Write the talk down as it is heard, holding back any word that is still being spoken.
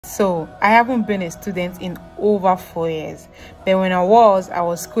So I haven't been a student in over 4 years, but when I was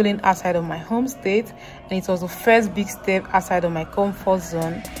schooling outside of my home state, and it was the first big step outside of my comfort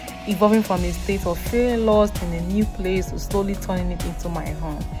zone, evolving from a state of feeling lost in a new place to slowly turning it into my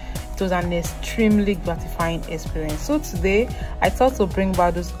home. It was an extremely gratifying experience. So today I thought to bring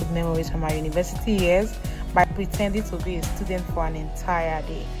back those good memories from my university years by pretending to be a student for an entire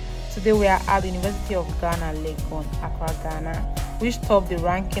day. Today we are at the University of Ghana, Legon, Accra, Ghana, which topped the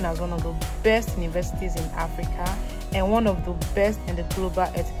ranking as one of the best universities in Africa and one of the best in the global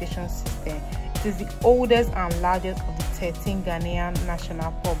education system. It is the oldest and largest of the 13 Ghanaian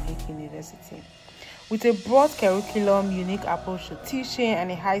national public universities. With a broad curriculum, unique approach to teaching, and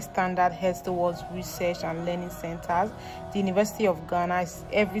a high standard heads towards research and learning centers, the University of Ghana is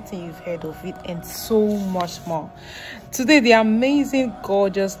everything you've heard of it and so much more. Today, the amazing,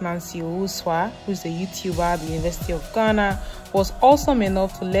 gorgeous Nancy Owusuaa, who is a YouTuber at the University of Ghana, was awesome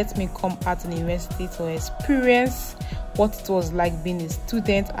enough to let me come at the university to experience what it was like being a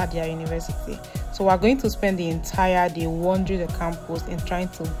student at their university. So we're going to spend the entire day wandering the campus and trying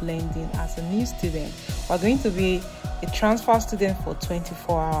to blend in as a new student. We're going to be a transfer student for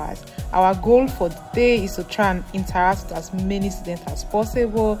 24 hours. Our goal for the day is to try and interact with as many students as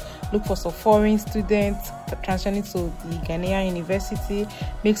possible, look for some foreign students transitioning to the Ghanaian university,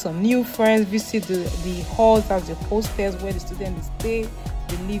 make some new friends, visit the halls, as the hostels where the students stay,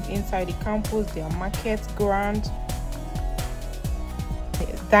 they live inside the campus, their market ground,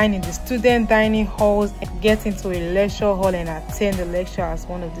 dine in the student dining halls, get into a lecture hall and attend the lecture as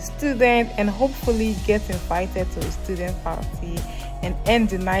one of the students, and hopefully get invited to a student party and end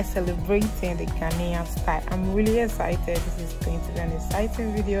the night celebrating the Ghanaian style. I'm really excited. This is going to be an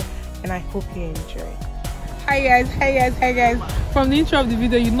exciting video and I hope you enjoy. Hi guys. From the intro of the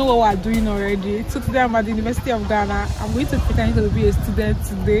video, you know what we're doing already. So today I'm at the University of Ghana. I'm going to pretend to be a student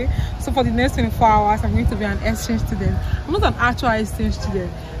today. So for the next 24 hours, I'm going to be an exchange student. I'm not an actual exchange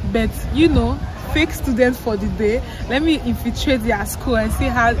student, but you know, fake student for the day. Let me infiltrate their school and see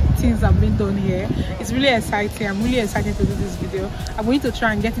how things are being done here. It's really exciting. I'm really excited to do this video. I'm going to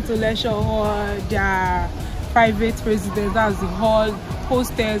try and get into lecture hall, their private residence, that's the hall,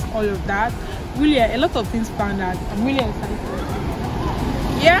 hostels, all of that. Really a lot of things planned out. I'm really excited.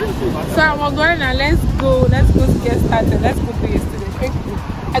 Yeah, so I'm going and let's go to get started. Let's go be a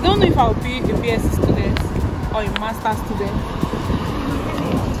student. I don't know if I'll be a BSc student or a master student.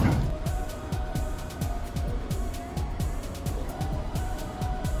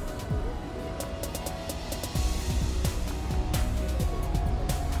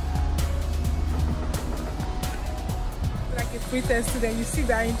 Pre-test student, you see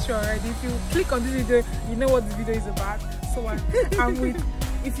that intro already. If you click on this video, you know what this video is about. So I'm with,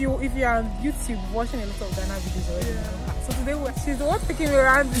 if you are on YouTube watching a lot of Ghana videos already, yeah. So today she's the one taking me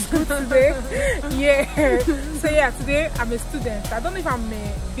around the school today. Yeah. So yeah, today I'm a student. I don't know if I'm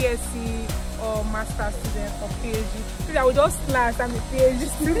a BSc or master student or PhD. So I will just class I'm a PhD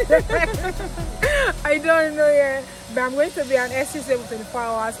student. I don't know yet, but I'm going to be an SC for 24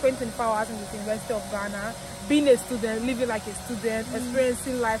 hours, spend 24 hours in the University of Ghana, being a student, living like a student,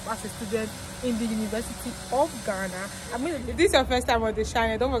 experiencing life as a student in the University of Ghana. I mean, if this is your first time on the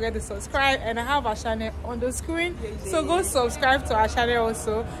channel, don't forget to subscribe, and I have our channel on the screen, so go subscribe to our channel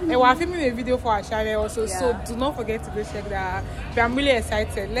also. And we're filming a video for our channel also, so do not forget to go check that out. But I'm really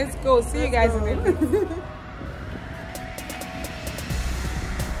excited. Let's go. See you guys in the video.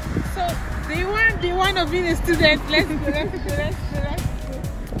 So do you want to be a student? Let's go.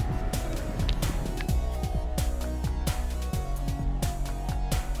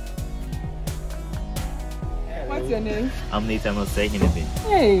 What's your name? I'm Nate, I'm not saying anything.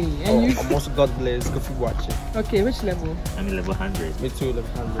 Hey, and you? I'm also God bless, go for watching. Okay, which level? I'm in level 100. Me too,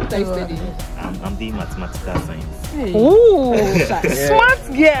 level 100. What are you studying? I'm doing mathematical science. Hey. Ooh, smart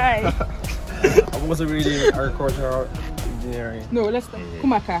guy! I'm also reading agricultural engineering. No, let's start.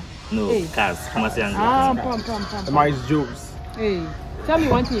 Kumaka. No, hey. Cars. Pam. Mine is jokes. Hey, tell me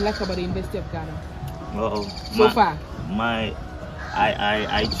one thing you like about the University of Ghana. Well, so far?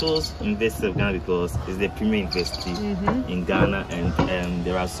 I chose University of Ghana because it's the premier university in Ghana, and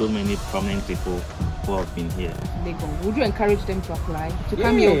there are so many prominent people who have been here. Would you encourage them to apply? To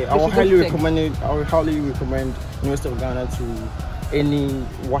come here? I would highly recommend University of Ghana to any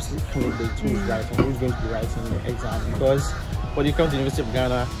candidate who's going to be writing the exam, because when you come to the University of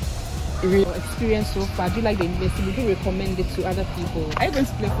Ghana, your experience so far, do you like the university? Would you recommend it to other people? Are you going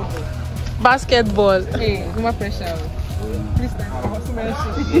to play football? Basketball. Hey, no more pressure. Please stand up.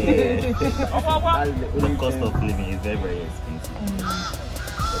 The cost of living is very, very expensive.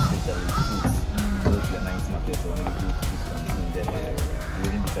 Especially foods. Go to the night market or maybe go to this one,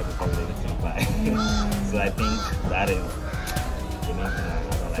 wouldn't be satisfied with everything by. So I think that is the main thing I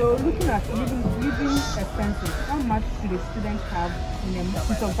like. So looking at living expenses, how much should a student have in a month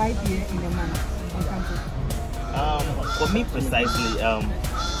to survive here in a month on campus? For me precisely,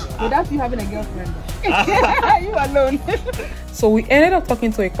 without you having a girlfriend, you alone. So we ended up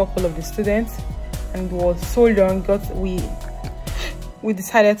talking to a couple of the students, and it was so long. We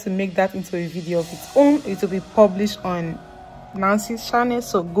decided to make that into a video of its own. It will be published on Nancy's channel,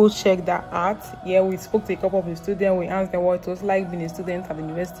 so go check that out. Yeah, we spoke to a couple of the students. We asked them what it was like being a student at the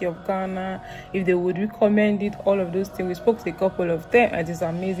University of Ghana, if they would recommend it, all of those things. We spoke to a couple of them, and it's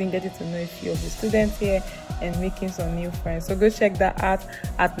amazing getting to know a few of the students here and making some new friends. So go check that out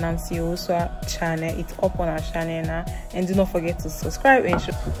at Nancy Owusuaa channel. It's up on our channel now, and do not forget to subscribe and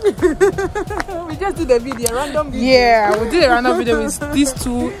we just did a video, random video. Yeah, we did a random video with these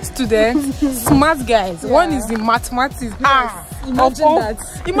two students, smart guys. Yeah. One is in mathematics. Imagine that.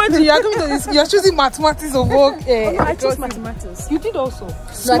 Imagine you're coming to this, you're choosing mathematics of work. I chose mathematics. You did also.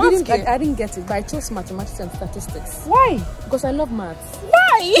 No, I didn't get it, but I chose mathematics and statistics. Why? Because I love maths.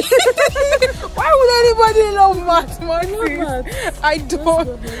 Why? Why would anybody love mathematics? I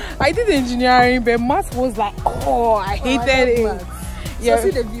don't. I did engineering, but math was like, oh, I hated it. Maths. Yeah. So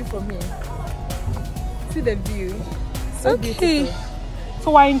see the view from here. See the view. So okay. beautiful.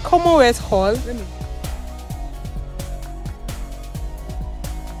 So we're in Commonwealth Hall. Let me.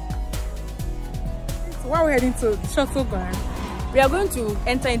 So while we're heading to Shuttle Ground, We are going to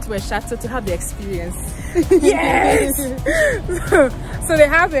enter into a shuttle to have the experience. yes. So they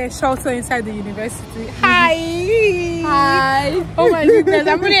have a shuttle inside the university. Hi. Hi. Oh my goodness,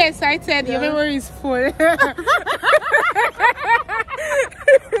 I'm really excited. Your memory is full.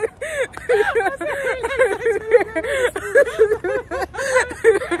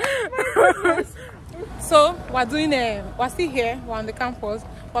 So we're still here, we're on the campus.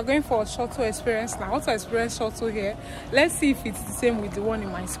 We're going for a shuttle experience now. I want to experience shuttle here. Let's see if it's the same with the one in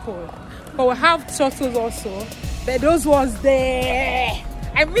my school. But we have shuttles also. But those was there.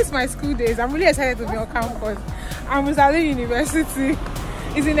 I miss my school days. I'm really excited to be on campus. I'm with Ali University.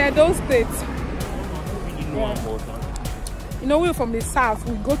 It's in Edo State. Yeah. You know, we're from the south.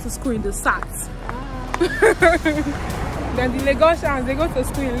 We go to school in the south. Then the Lagosians, they go to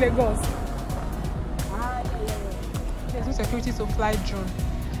school in Lagos. There's no security to fly drone.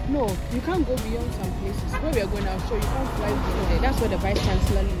 No, you can't go beyond some places. Where we are going, I'm sure you can't fly beyond there. That's where the vice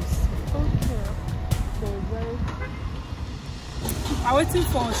chancellor lives. Okay. So I'm waiting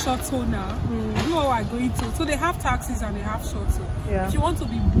for a shuttle now. You know what we're going to. So they have taxis and they have shuttle. Yeah. If you want to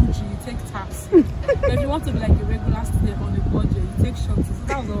be bougie, you take taxi. But if you want to be like a regular student on the budget, you take shuttle. So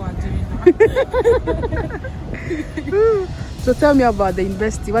that's what we're doing now. So tell me about the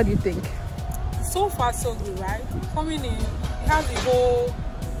university. What do you think? So far so good, right? Coming in, it has the whole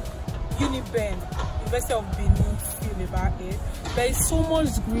Uniben, University of Benin feel about it. There is so much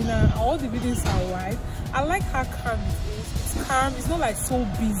greener and all the buildings are white. I like how calm it is. It's calm, it's not like so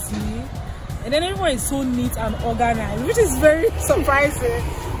busy. And then everyone is so neat and organized, which is very surprising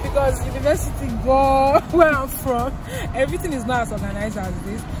because university, where I'm from, everything is not as organized as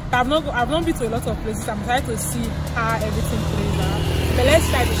this. I've not been to a lot of places. I'm trying to see how everything plays out. But let's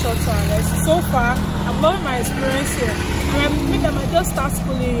try the short term. So far, I'm loving my experience here. And I might just start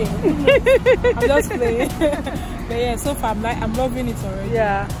schooling here. I'm just playing. But yeah, so far I'm loving it already.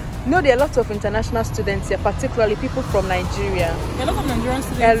 Yeah. You know, there are lots of international students here, particularly people from Nigeria. There are a lot of Nigerian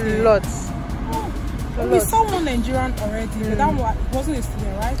students here. A lot. We saw one Nigerian already, but that one wasn't a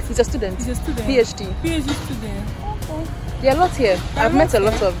student, right? He's a student. He's a student. PhD. PhD student. Okay. There are a lot here. I've met a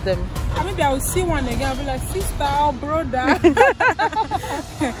lot of them. Maybe I will see one again. I'll be like, sister or brother.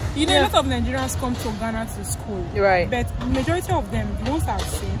 You know, a lot of Nigerians come to Ghana to school. Right. But the majority of them, the ones I've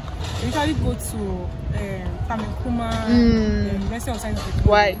seen, they usually go to Kamenkuma, University of Science and Technology.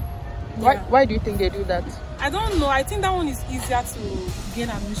 Why? Yeah. Why do you think they do that? I don't know. I think that one is easier to gain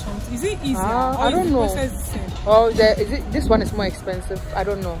admission. Is it easier? Or I don't know. Is the process the same? Oh, this one is more expensive. I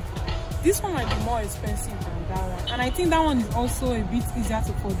don't know. This one might be more expensive than that one, and I think that one is also a bit easier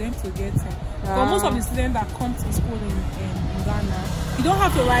for them to get in. But most of the students that come to school in Ghana, you don't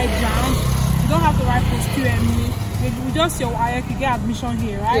have to write JAMB, you don't have to write post QME. With just your WAEC, you get admission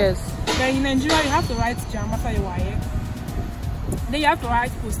here, right? Yes. But in Nigeria, you have to write JAMB after your WAEC. Then you have to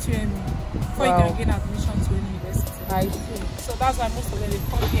write post QME before you can gain admission to any university. I see. So that's why most of them they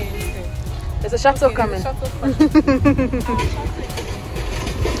come here instead. There's a shuttle coming.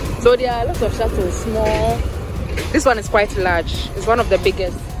 So there are lots of shuttles, small. This one is quite large. It's one of the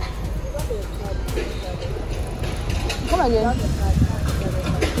biggest. Come again.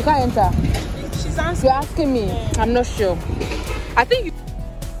 You can't enter. She's answering. You're asking me. I'm not sure. I think you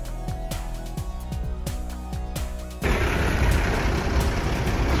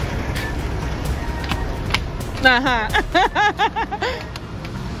So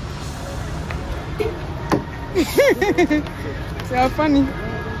funny.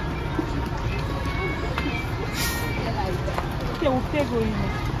 Okay, we'll pay going.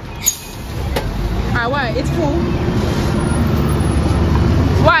 Ah, why? It's full.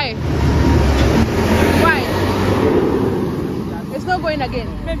 Why? Why? It's not going again.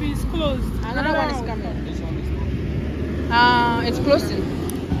 Maybe it's closed. Another one is coming. It's closing.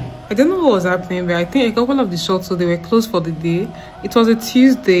 I don't know what was happening, but I think a couple of the shops, so they were closed for the day. It was a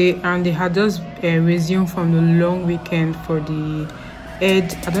Tuesday, and they had just resumed from the long weekend for the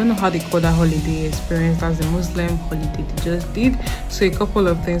Eid. I don't know how they call that holiday experience. That's the Muslim holiday they just did. So a couple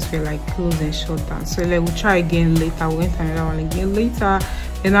of things were like closed and shut down. So like we'll try again later. We went to another one again later.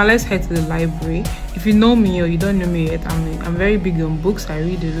 And now let's head to the library. If you know me or you don't know me yet, I'm very big on books. I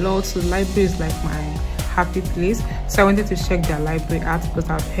read a lot, so the library is like my happy place. So I wanted to check their library out because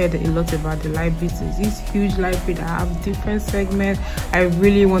I've heard a lot about the library. So it's this huge library that have different segments. I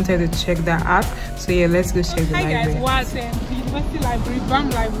really wanted to check that out. So yeah, let's go check the library. Hi guys, what's the University Library, BAM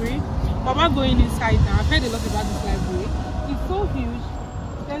Library. But we're going inside now. I've heard a lot about this library. It's so huge.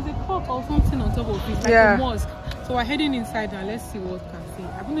 There's a clock or something on top of it, like a mosque. So we're heading inside now. Let's see what we can see.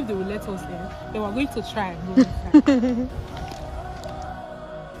 I don't know if they will let us in, but we're going to try and go inside.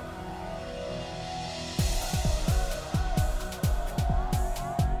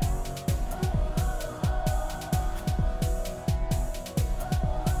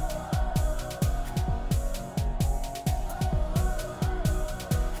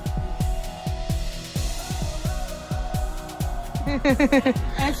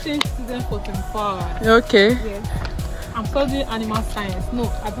 Exchange student for 24 hours. Okay. Yes. I'm studying animal science.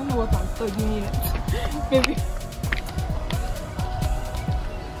 No, I don't know what I'm studying yet. Maybe.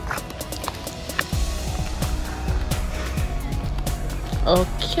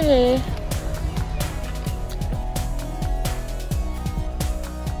 Okay.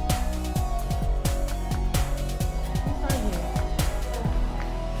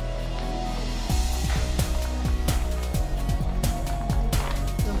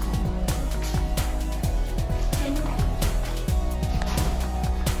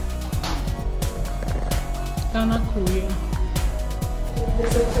 Ghana, Korea.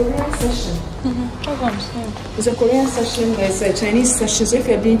 There's a Korean session. There's a Korean session, there's a Chinese session. So if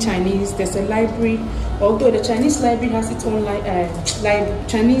you're doing Chinese, there's a library. Although the Chinese library has its own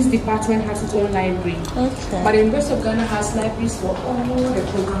Chinese department has its own library. Okay. But the University of Ghana has libraries for all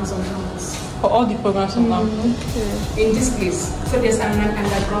the programs on campus. For all the programs on campus. Okay. In this place. So there's an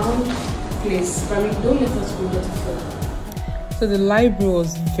underground place. But we don't let us go there to further. So the library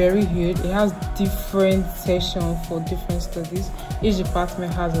was very huge. It has different sections for different studies. Each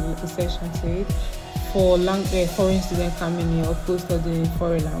department has a section to it. For foreign students coming here or studying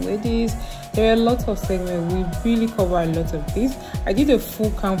foreign languages, there are a lot of segments. We really cover a lot of this. I did a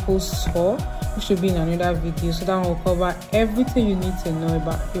full campus tour, which should be in another video, so that one will cover everything you need to know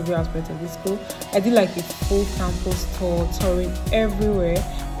about every aspect of this school. I did like a full campus tour, touring everywhere,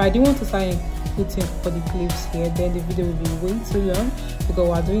 but I didn't want to start putting all the clips here, then the video will be way too long because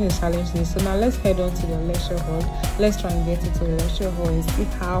we're doing a challenge day. So now let's head on to the lecture hall. Let's try and get into the lecture hall and see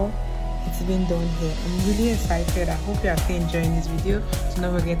how it's been done here. I'm really excited. I hope you are still enjoying this video. So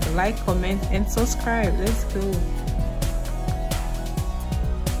don't forget to like, comment and subscribe. Let's go.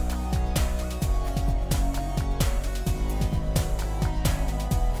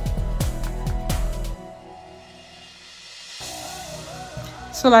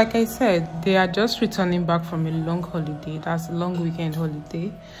 So like I said, they are just returning back from a long holiday. That's a long weekend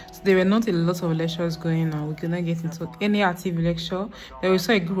holiday. So there were not a lot of lectures going on. We could not get into any active lecture. There was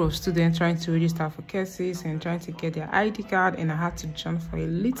a group of students trying to register for courses and trying to get their ID card, and I had to join for a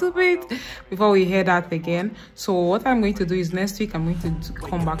little bit before we head out again. So what I'm going to do is next week I'm going to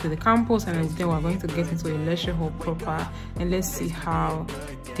come back to the campus, and then we're going to get into a lecture hall proper, and let's see how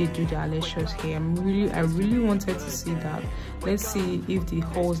they do their lectures here. I really wanted to see that. Let's see if the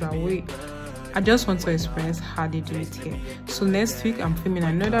halls are awake. I just want to experience how they do it here. So next week I'm filming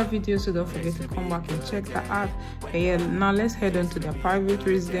another video, so don't forget to come back and check that out. But yeah, now let's head on to the private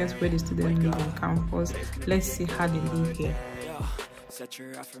residence where the students live on campus. Let's see how they live here. So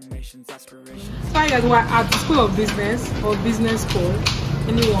I guys were at the School of Business or Business School,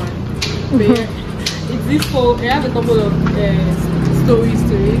 anyone. It's this whole, it has a couple of stories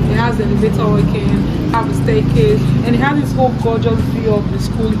to it. It has an elevator working, have a staircase, and it has this whole gorgeous view of the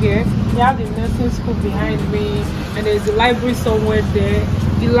school here. You have the nursing school behind me, and there's a library somewhere there.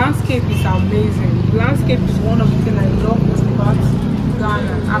 The landscape is amazing. The landscape is one of the things I love most about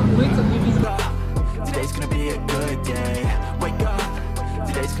Ghana. I'm going to give it. Today's gonna be a good day. Wake up.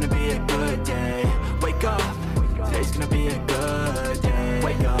 Today's gonna be a good day. Wake up. Today's gonna be a good day.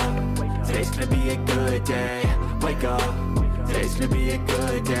 Wake up. Today's gonna be a good day. Wake up. Today's gonna be a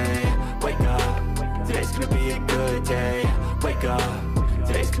good day. Wake up. Today's gonna be a good day. Wake up.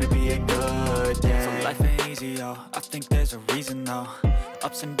 Today's gonna be a good day. So life ain't easy, yo. I think there's a reason, though.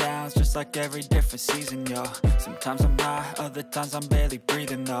 Ups and downs, just like every different season, yo. Sometimes I'm high, other times I'm barely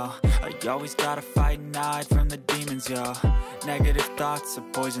breathing, though. I always gotta fight and hide from the demons, yo. Negative thoughts are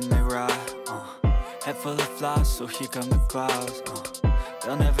poison, they rot. Head full of flies, so here come the clouds.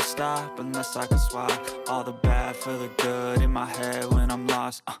 They'll never stop unless I can swap all the bad for the good in my head when I'm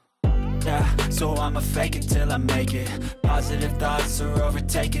lost. Yeah, so I'ma fake it till I make it. Positive thoughts are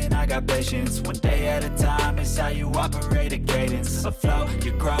overtaken, I got patience. One day at a time is how you operate a cadence. A flow,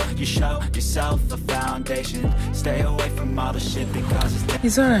 you grow, you show yourself a foundation. Stay away from all the shit that causes damage.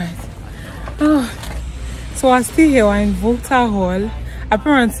 It's alright. So I'm still here. I'm in Volta Hall.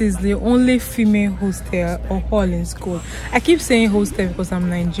 Apparently it's the only female hostel or hall in school. I keep saying hostel because I'm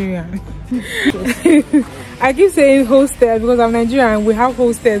Nigerian. I keep saying hostel because I'm Nigerian. We have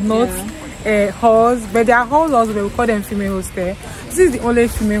hostels, not halls, but they are halls also, but we call them female hostel. This is the only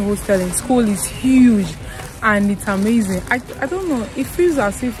female hostel in school. It's huge and it's amazing. I don't know, it feels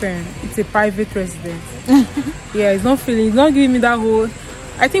as if it's a private residence. Yeah, it's not giving me that whole.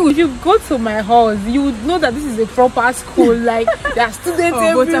 I think if you go to my house, you would know that this is a proper school. Like there are students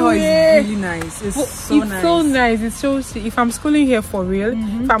everywhere. Is really nice. It's so nice. It shows if I'm schooling here for real,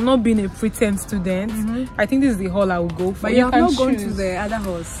 if I'm not being a pretend student, I think this is the hall I will go for. But you have not gone to the other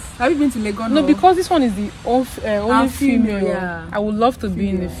halls. Have you been to Legon? No, because this one is the only female. Yeah. I would love to be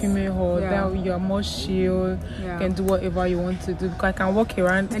in the female hall. Yeah. That you are more chill. You can do whatever you want to do. Because I can walk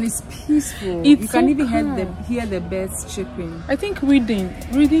around and it's peaceful. You can even hear the birds chirping. I think reading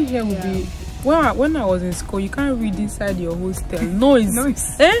here would be. When I was in school, you can't read inside your hostel.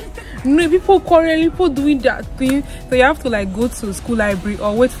 Noise. No, people quarreling, people doing that thing. So you have to like go to school library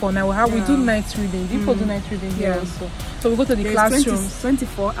or wait for now. We do night reading. People do night reading here also. So we go to the classrooms.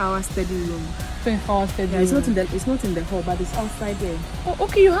 24-hour study room. 24-hour study room. It's not in the hall, but it's outside there. Oh,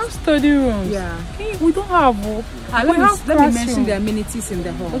 okay, you have study rooms. Yeah. We don't have. Let me mention the amenities in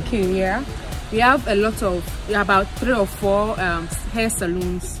the hall. Okay, yeah. We have about 3 or 4 hair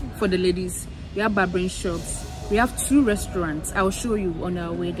salons for the ladies. We have barbering shops. We have 2 restaurants. I will show you on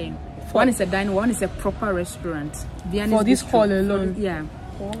our way then. One is a diner, one is a proper restaurant. For this hall alone?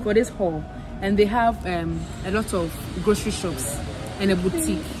 For this hall. And they have a lot of grocery shops and a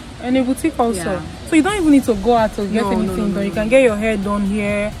boutique. And a boutique also. Yeah. So you don't even need to go out to get anything done. You can get your hair done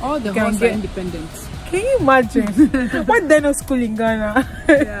here. All the halls are independent. Can you imagine? What dental school in Ghana?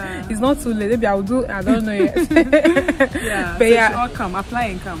 Yeah. It's not too late. Maybe I don't know yet. Yeah. But so you all come, apply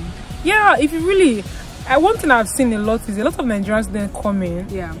and come. Yeah, if you really, one thing I've seen a lot is a lot of Nigerians then come in.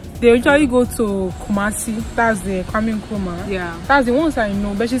 Yeah. They usually go to Kumasi. That's the Kwame Nkrumah. Yeah. That's the ones I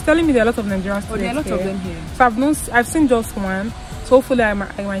know. But she's telling me there are a lot of Nigerians. Oh, there are a lot of them here. So I've seen just one. So hopefully I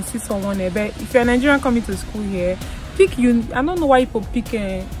might see someone there. But if you're a Nigerian coming to school here, I don't know why people pick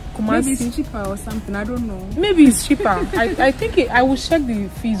Kumasi. Maybe it's cheaper or something. I don't know. Maybe it's cheaper. I think I will check the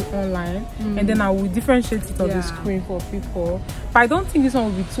fees online and then I will differentiate it on the screen for people. But I don't think this one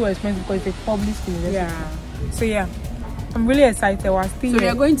will be too expensive because it's a public university. Yeah. So yeah, I'm really excited. So we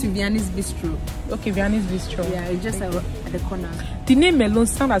are going to Vianney's Bistro. Okay, Vianney's Bistro. Yeah, it's just at the corner. The name alone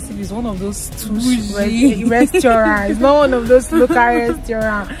sounds as if it's one of those restaurants. It's not one of those local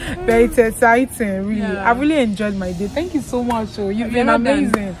restaurants. But it's exciting, really. I really enjoyed my day. Thank you so much. You've been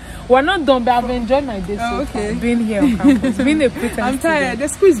amazing. We're not done, but I've enjoyed my day so far. Being here on campus, being a pretend I'm tired. The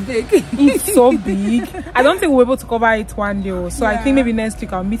school is big. It's so big. I don't think we're able to cover it one day. So I think maybe next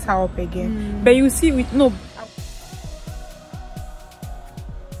week I'll meet her up again. But you see,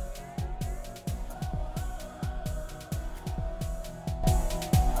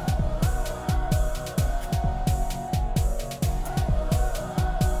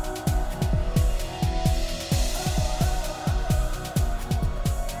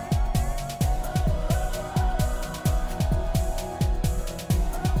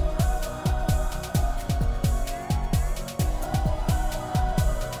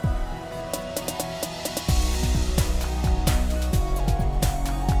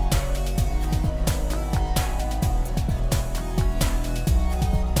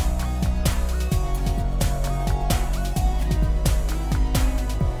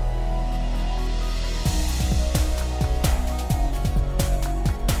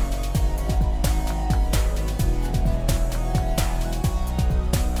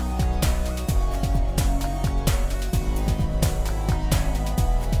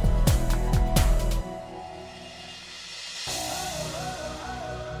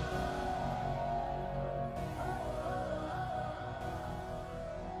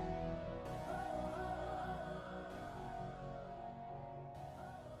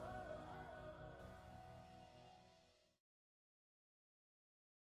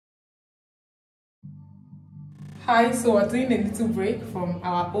 Hi, so we're doing a little break from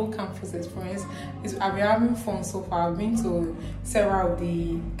our old campus experience. I've been having fun so far. I've been to several of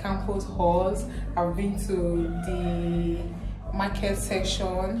the campus halls. I've been to the market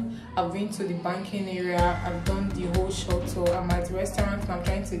section. I've been to the banking area. I've done the whole shop tour. I'm at the restaurant and I'm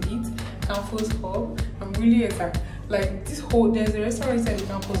trying to eat campus hub. I'm really excited. Like this whole, there's a restaurant inside the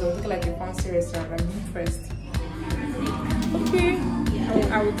campus that looks like a fancy restaurant. I'm impressed. Okay,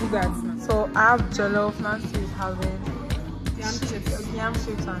 I will do that now. So I have jollof. Nancy is having yam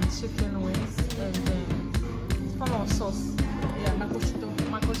chips and chicken wings, and then it's form of sauce. Yeah, makoshito.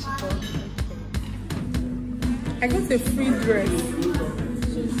 I got a free dress.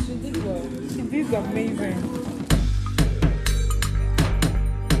 She did well. She did amazing.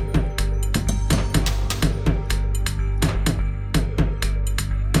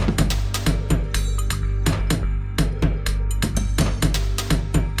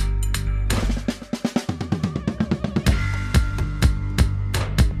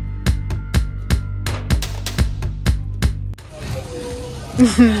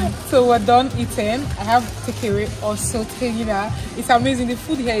 So we're done eating. I have takeaway also. It's amazing. The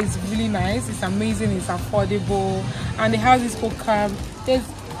food here is really nice. It's amazing. It's affordable, and they have this whole camp. There's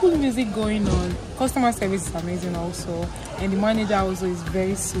cool music going on. Customer service is amazing also, and the manager also is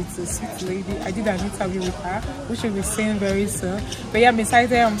very sweet. A sweet lady. I did an interview with her, which will be seeing very soon. But yeah, besides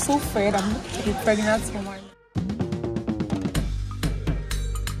that, I'm so fed. I'm not pregnant for my.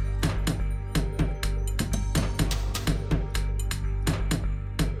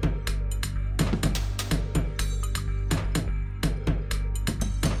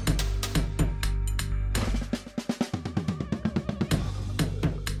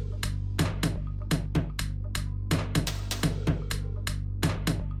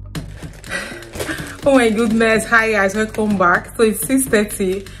 Oh my goodness, hi guys, welcome back. So it's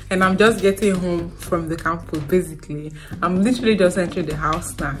 6:30 and I'm just getting home from the campus. Basically I'm literally just entering the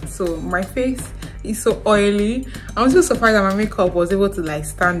house now, so my face is so oily. I'm so surprised that my makeup was able to like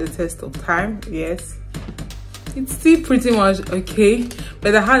stand the test of time. Yes, it's still pretty much okay,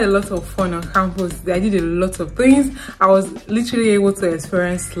 but I had a lot of fun on campus. I did a lot of things. I was literally able to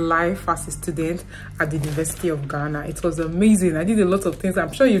experience life as a student at the University of Ghana. It was amazing. I did a lot of things.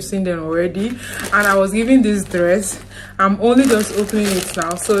 I'm sure you've seen them already. And I was given this dress. I'm only just opening it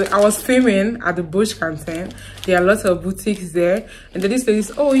now. So I was filming at the Bush canteen. There are lots of boutiques there. And then this lady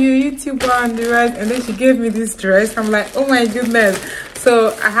says, oh, you're a YouTuber and the rest. And then she gave me this dress. I'm like, oh my goodness.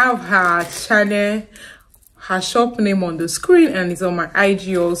 So I have her channel, her shop name on the screen, and it's on my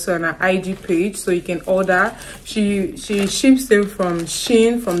IG also, and her IG page, so you can order. She ships them from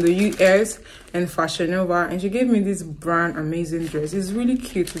Shein from the US and Fashion Nova, and she gave me this brand amazing dress. It's really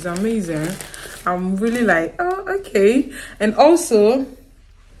cute. It's amazing. I'm really like, oh, okay. And also,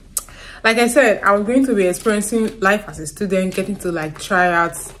 like I said, I was going to be experiencing life as a student, getting to like try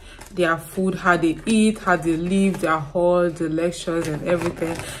out their food, how they eat, how they live, their hall, the lectures and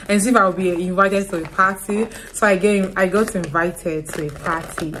everything, and see if I'll be invited to a party. So I got invited to a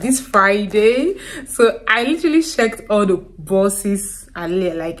party this Friday. So I literally checked all the bosses.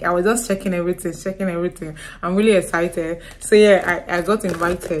 Like I was just checking everything. I'm really excited. So yeah, I got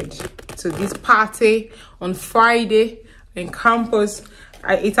invited to this party on Friday in campus.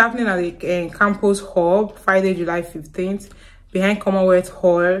 It's happening at the campus hall, Friday, July 15th, behind Commonwealth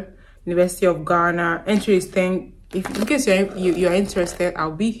Hall, University of Ghana. Entry is 10. In case you're interested,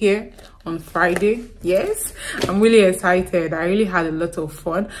 I'll be here on Friday. Yes, I'm really excited. I really had a lot of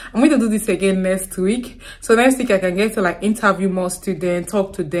fun. I'm going to do this again next week. So next week I can get to like interview more students,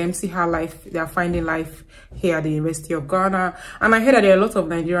 talk to them, see how they're finding life here at the University of Ghana. And I heard that there are a lot of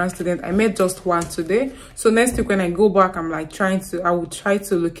Nigerian students. I met just one today. So next week when I go back, I'm like I will try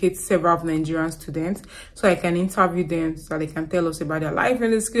to locate several of Nigerian students so I can interview them, so they can tell us about their life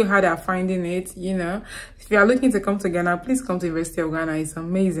in the school, how they're finding it, you know. If you are looking to come to Ghana, please come to University of Ghana. It's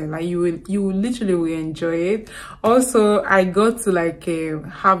amazing. Like you literally will enjoy it. Also, I got to like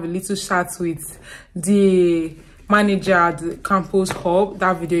have a little chat with the manager at the campus hub.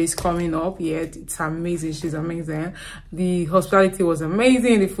 That video is coming up. Yeah, it's amazing. She's amazing. The hospitality was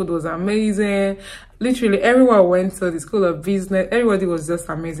amazing. The food was amazing. Literally everyone went to the School of Business. Everybody was just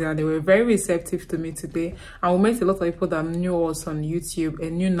amazing, and they were very receptive to me today. And we met a lot of people that knew us on YouTube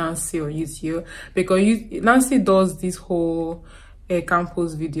and knew Nancy on YouTube, because Nancy does this whole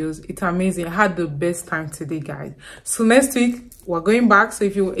campus videos. It's amazing. I had the best time today, guys. So next week we're going back. So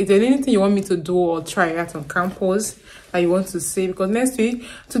if there's anything you want me to do or try out on campus that you want to see, because next week,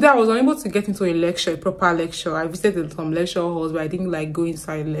 today I was unable to get into a proper lecture. I visited some lecture halls, but I didn't like go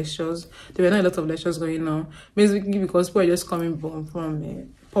inside lectures. There were not a lot of lectures going on, basically because people are just coming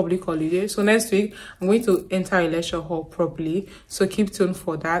from public holiday. So next week I'm going to enter a lecture hall properly, so keep tuned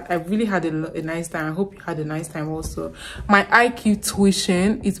for that. I really had a nice time. I hope you had a nice time also. My IQ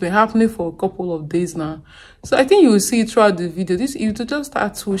tuition, it's been happening for a couple of days now, so I think you will see it throughout the video. This you to just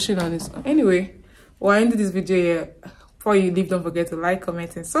start tuition on this. Anyway, we'll end this video here. Before you leave, don't forget to like,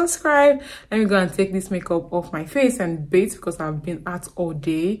 comment, and subscribe. Let me go and take this makeup off my face and bathe because I've been out all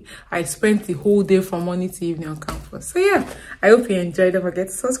day. I spent the whole day from morning to evening on campus. So yeah, I hope you enjoyed. Don't forget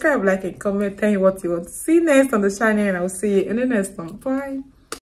to subscribe, like, and comment. Tell me what you want to see next on the channel, and I'll see you in the next one. Bye.